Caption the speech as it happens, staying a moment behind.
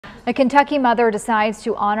A Kentucky mother decides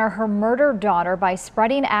to honor her murdered daughter by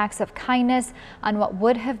spreading acts of kindness on what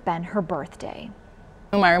would have been her birthday.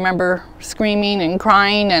 I remember screaming and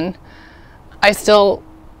crying, and I still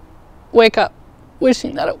wake up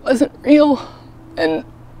wishing that it wasn't real. And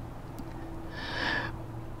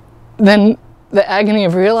then the agony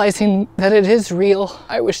of realizing that it is real.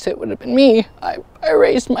 I wished it would have been me. I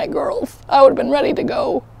raised my girls. I would have been ready to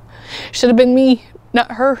go. Should have been me,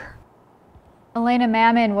 not her. Elaina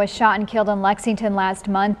Mammen was shot and killed in Lexington last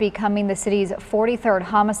month, becoming the city's 43rd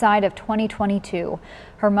homicide of 2022.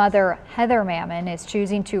 Her mother, Heather Mammen, is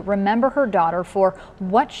choosing to remember her daughter for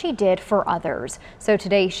what she did for others. So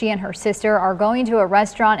today, she and her sister are going to a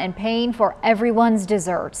restaurant and paying for everyone's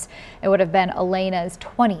desserts. It would have been Elaina's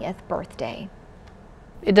 20th birthday.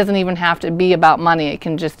 It doesn't even have to be about money. It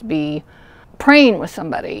can just be praying with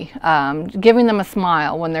somebody, giving them a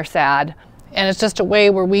smile when they're sad. And it's just a way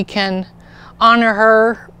where we can honor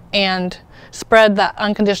her and spread that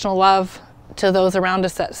unconditional love to those around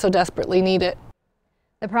us that so desperately need it.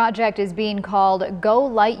 The project is being called Go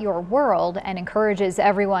Light Your World and encourages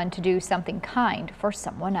everyone to do something kind for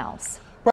someone else.